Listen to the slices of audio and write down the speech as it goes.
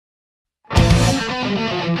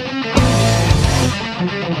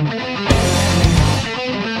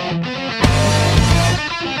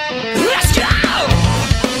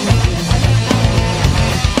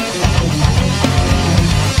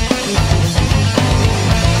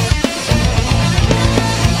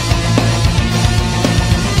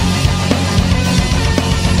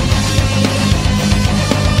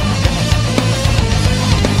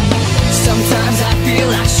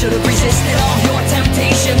Should have resisted all your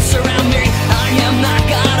temptations surround me. I am not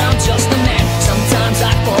God, I'm just a man. Sometimes I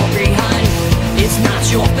fall behind. It's not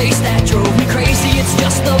your face that drove me crazy, it's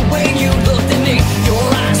just the way you looked at me. Your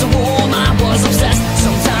eyes are warm, I was obsessed.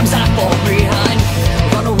 Sometimes I fall behind.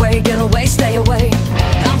 Run away, get away, stay away.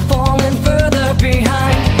 I'm falling further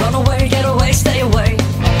behind. Run away, get away, stay away.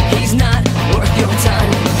 He's not worth your time.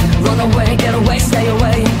 Run away, get away, stay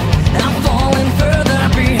away. I'm falling further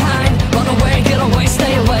behind. Run away, get away,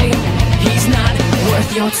 stay away. He's not worth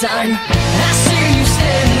your time. I see you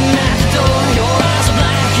standing at the door. Your eyes are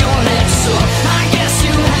black, your lips sore. I guess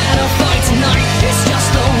you had a fight tonight. It's just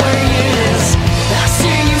the way it is. I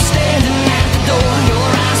see you standing at the door. Your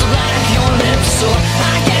eyes are black, your lips sore.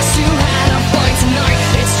 I guess you had a fight tonight.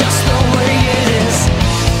 It's just the way it is.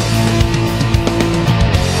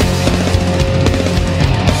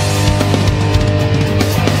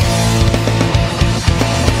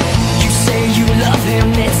 Love him,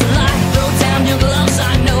 it's a lie. Throw down your gloves,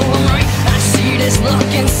 I know I'm right. I see this look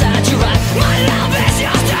inside your eye. My love is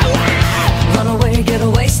yours to have. Run away, get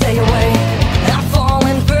away, stay away. I'm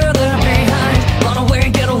falling further behind. Run away,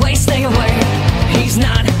 get away, stay away. He's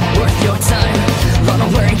not worth your time. Run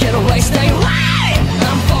away, get away, stay away.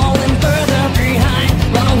 I'm falling further behind.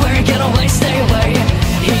 Run away, get away, stay away.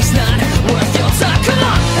 He's not worth your time. Come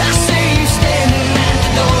on, I see you standing at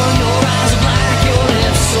the door. Your eyes are black, your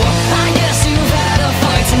lips sore. I guess you've had a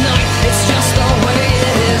fight tonight. It's just the way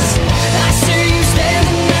it is. I see you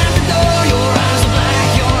standing at the door. Your eyes are black,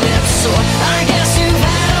 your lips sore. I guess you've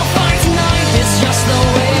had a fight tonight. It's just the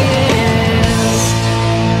way it is.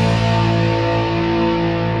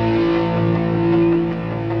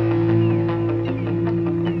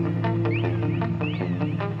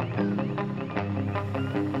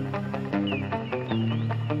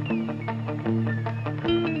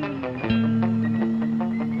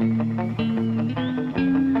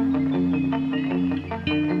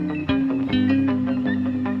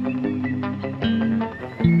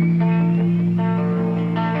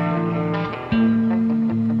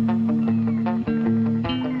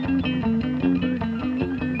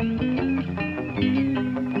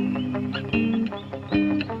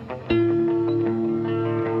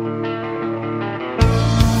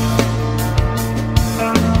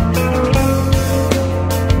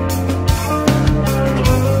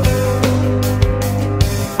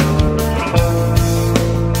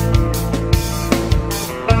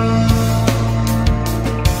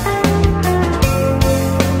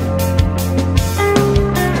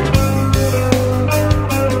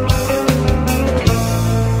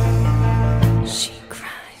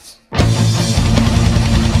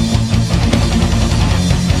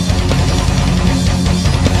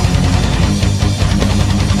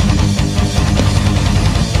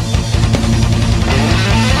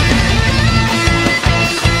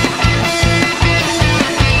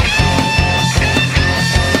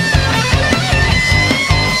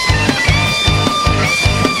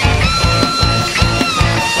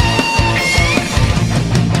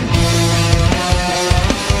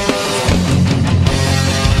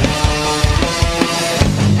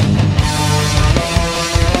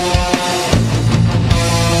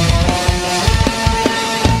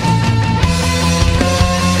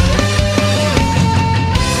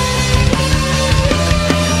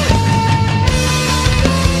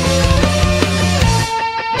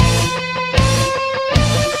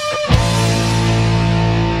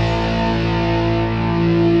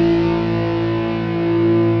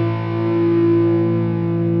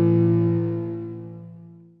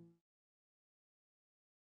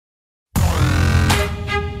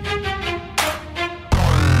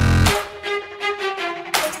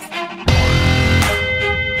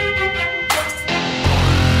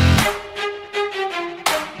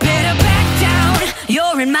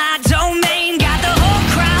 in my domain, got the whole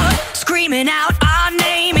crowd screaming out our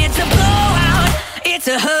name. It's a blowout, it's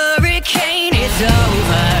a hurricane, it's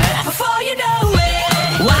over before you know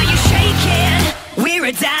it. While you're shaking, we're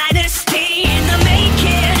a dynasty in the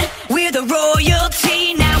making. We're the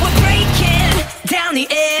royalty, now we're breaking down the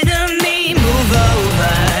enemy. Move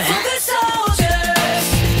over for the soldiers.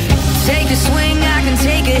 Take a swing, I can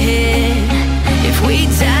take a hit. If we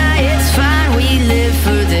die, it's fine, we live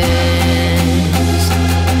for this.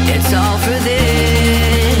 It's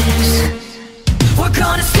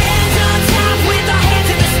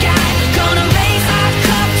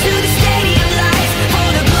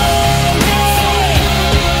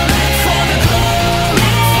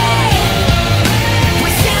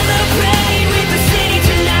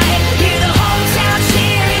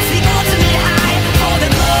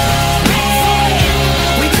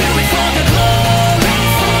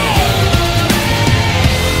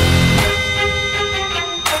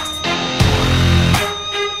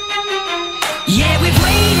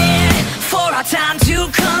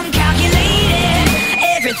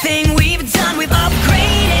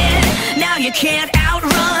you can't